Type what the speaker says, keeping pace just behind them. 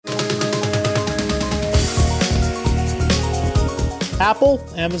Apple,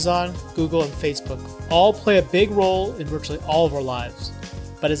 Amazon, Google, and Facebook all play a big role in virtually all of our lives.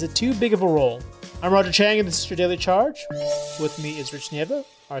 But is it too big of a role? I'm Roger Chang, and this is your Daily Charge. With me is Rich Nieva,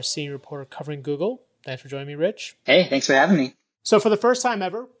 our senior reporter covering Google. Thanks for joining me, Rich. Hey, thanks for having me. So for the first time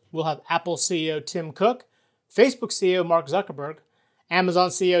ever, we'll have Apple CEO Tim Cook, Facebook CEO Mark Zuckerberg, Amazon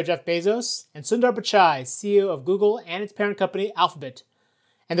CEO Jeff Bezos, and Sundar Pichai, CEO of Google and its parent company, Alphabet.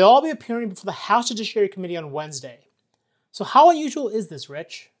 And they'll all be appearing before the House Judiciary Committee on Wednesday. So how unusual is this,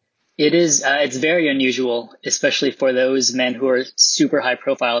 Rich? It is. It's very unusual, especially for those men who are super high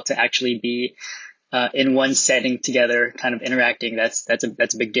profile to actually be in one setting together, kind of interacting. That's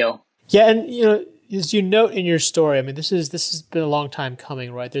a big deal. Yeah, and as you note in your story, I mean, this has been a long time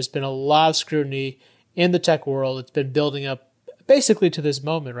coming, right? There's been a lot of scrutiny in the tech world. It's been building up basically to this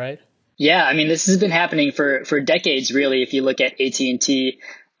moment, right? Yeah, I mean, this has been happening for decades, really. If you look at AT&T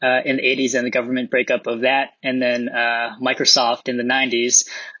in the 80s and the government breakup of that, and then Microsoft in the 90s.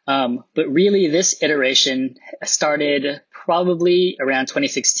 But really, this iteration started probably around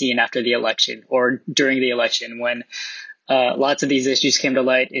 2016 after the election or during the election when lots of these issues came to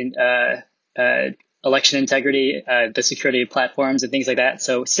light in election integrity, the security of platforms and things like that.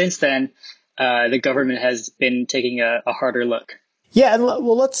 So since then, the government has been taking a harder look. Yeah, and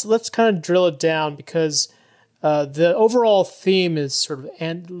well, let's kind of drill it down because the overall theme is sort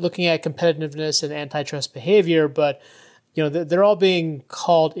of looking at competitiveness and antitrust behavior, but they're all being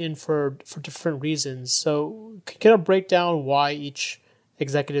called in for different reasons. So can you break down why each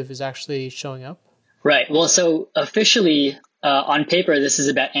executive is actually showing up? Right. Well, so officially on paper, this is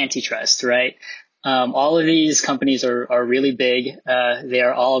about antitrust, right? All of these companies are really big. They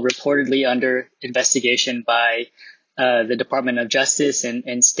are all reportedly under investigation by the Department of Justice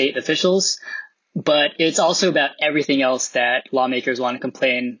and state officials. But it's also about everything else that lawmakers want to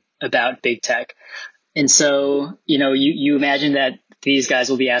complain about big tech. And so, you imagine that these guys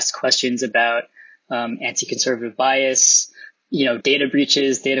will be asked questions about anti-conservative bias, data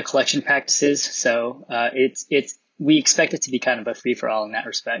breaches, data collection practices. So we expect it to be kind of a free-for-all in that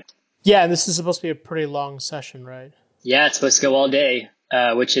respect. Yeah, and this is supposed to be a pretty long session, right? Yeah, it's supposed to go all day,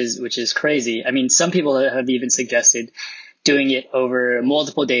 which is crazy. I mean, some people have even suggested doing it over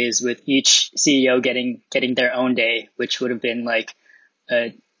multiple days with each CEO getting their own day, which would have been like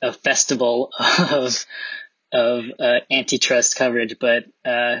a festival of antitrust coverage. But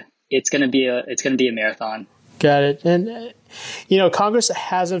it's gonna be a marathon. Got it. And Congress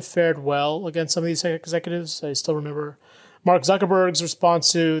hasn't fared well against some of these executives. I still remember Mark Zuckerberg's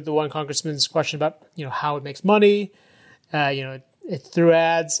response to the one congressman's question about how it makes money. It through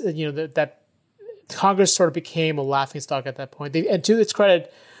ads. That Congress sort of became a laughingstock at that point. And to its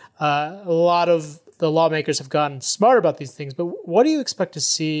credit, a lot of the lawmakers have gotten smarter about these things. But what do you expect to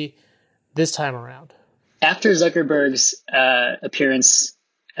see this time around? After Zuckerberg's appearance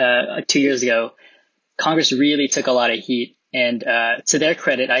 2 years ago, Congress really took a lot of heat. And to their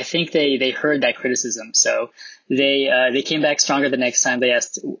credit, I think they heard that criticism. So they came back stronger the next time. They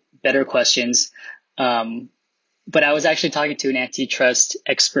asked better questions. But I was actually talking to an antitrust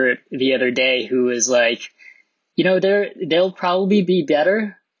expert the other day who was like, they'll probably be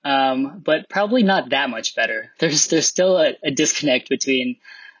better, but probably not that much better. There's still a disconnect between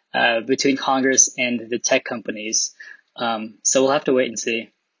Congress and the tech companies. So we'll have to wait and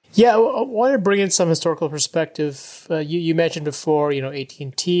see. Yeah, I want to bring in some historical perspective. You mentioned before,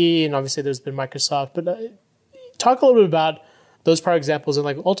 AT&T, and obviously there's been Microsoft. But talk a little bit about those prior examples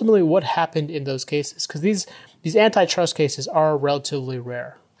and ultimately what happened in those cases, because these antitrust cases are relatively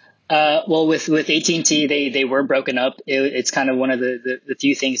rare. Well, with AT&T, they were broken up. It's kind of one of the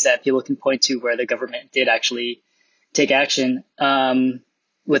few things that people can point to where the government did actually take action.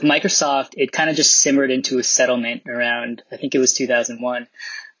 With Microsoft, it kind of just simmered into a settlement around, I think it was 2001.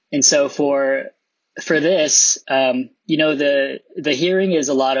 And so for this, the hearing is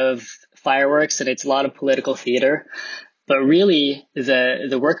a lot of fireworks and it's a lot of political theater. But really,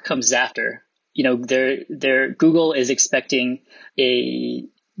 the work comes after. Google is expecting a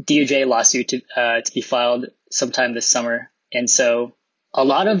DOJ lawsuit to be filed sometime this summer, and so a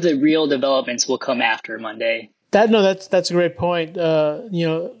lot of the real developments will come after Monday. That's a great point. I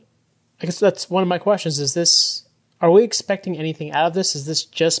guess that's one of my questions. Are we expecting anything out of this? Is this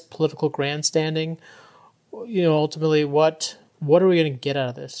just political grandstanding? Ultimately, what are we going to get out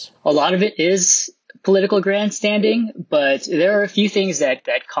of this? A lot of it is political grandstanding, but there are a few things that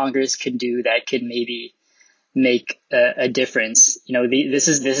Congress can do that could maybe make a difference. This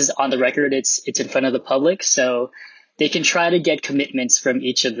is on the record. It's in front of the public, so they can try to get commitments from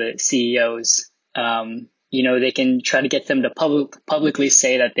each of the CEOs they can try to get them to publicly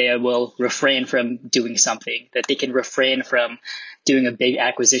say that they will refrain from doing something, that they can refrain from doing a big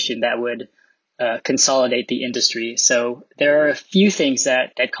acquisition that would consolidate the industry. So there are a few things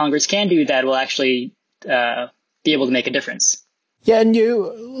that Congress can do that will actually be able to make a difference. Yeah, and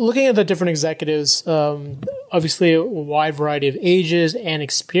you looking at the different executives, obviously a wide variety of ages and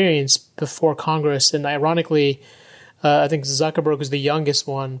experience before Congress, and ironically, I think Zuckerberg is the youngest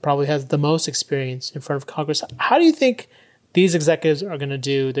one, probably has the most experience in front of Congress. How do you think these executives are going to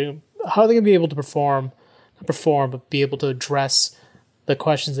do? How are they going to be able to but be able to address the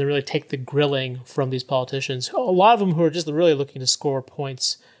questions and really take the grilling from these politicians? A lot of them who are just really looking to score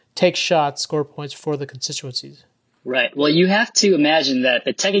points, take shots, score points for the constituencies. Right. Well, you have to imagine that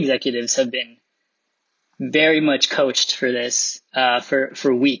the tech executives have been very much coached for this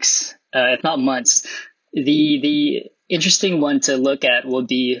for weeks, if not months. The interesting one to look at will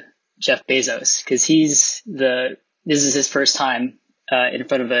be Jeff Bezos, because this is his first time in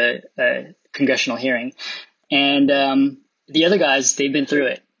front of a congressional hearing, and the other guys, they've been through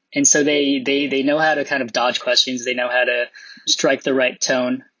it, and so they know how to kind of dodge questions. They know how to strike the right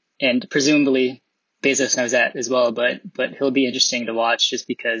tone, and presumably Bezos knows that as well, but he'll be interesting to watch just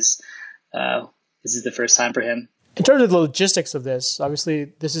because this is the first time for him. In terms of the logistics of this,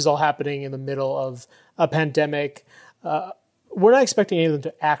 obviously this is all happening in the middle of a pandemic. We're not expecting any of them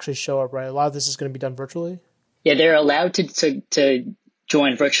to actually show up, right? A lot of this is going to be done virtually. Yeah, they're allowed to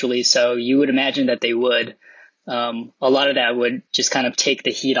join virtually, so you would imagine that they would. A lot of that would just kind of take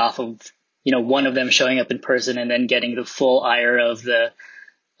the heat off of one of them showing up in person and then getting the full ire of the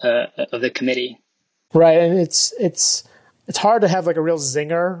committee. Right, and it's hard to have like a real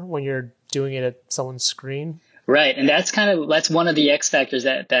zinger when you're doing it at someone's screen. Right, and that's one of the X factors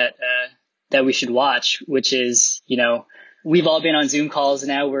that we should watch, which is we've all been on Zoom calls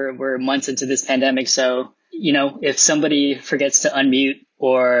now. We're months into this pandemic, so if somebody forgets to unmute,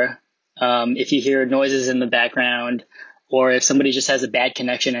 or if you hear noises in the background, or if somebody just has a bad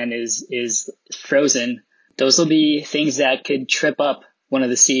connection and is frozen, those will be things that could trip up one of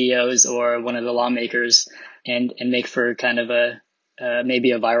the CEOs or one of the lawmakers and make for kind of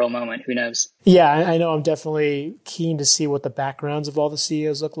maybe a viral moment. Who knows? Yeah, I know. I'm definitely keen to see what the backgrounds of all the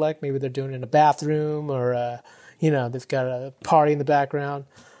CEOs look like. Maybe they're doing it in a bathroom, or they've got a party in the background.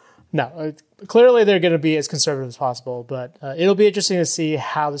 No, clearly they're going to be as conservative as possible, but it'll be interesting to see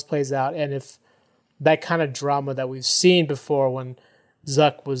how this plays out, and if that kind of drama that we've seen before when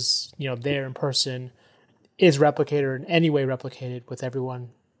Zuck was there in person is replicated, or in any way replicated, with everyone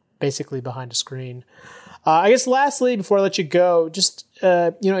basically behind a screen. I guess lastly, before I let you go, just,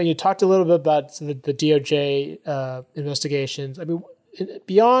 you talked a little bit about the DOJ investigations. I mean,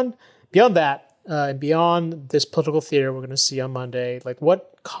 beyond that, and beyond this political theater we're going to see on Monday, like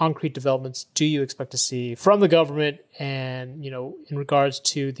what concrete developments do you expect to see from the government and, in regards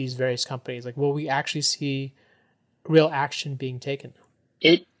to these various companies? Like, will we actually see real action being taken?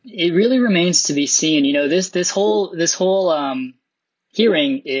 It really remains to be seen. This whole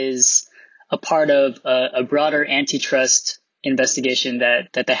hearing is a part of a broader antitrust investigation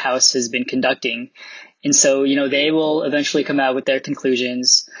that the House has been conducting. And so, they will eventually come out with their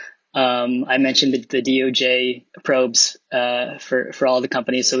conclusions. I mentioned the DOJ probes for all the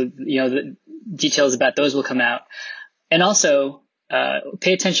companies. So, the details about those will come out. And also,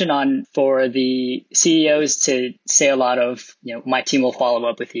 pay attention for the CEOs to say a lot of, my team will follow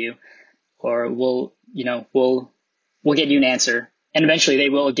up with you, or we'll get you an answer. And eventually they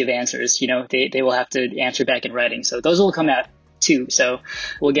will give answers. They will have to answer back in writing. So those will come out too. So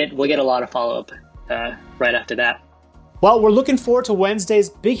we'll get a lot of follow up right after that. Well, we're looking forward to Wednesday's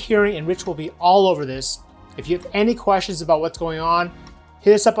big hearing, and Rich will be all over this. If you have any questions about what's going on,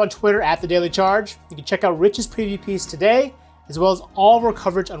 hit us up on Twitter at The Daily Charge. You can check out Rich's preview piece today, as well as all of our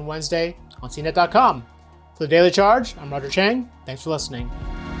coverage on Wednesday on CNET.com. For The Daily Charge, I'm Roger Chang. Thanks for listening.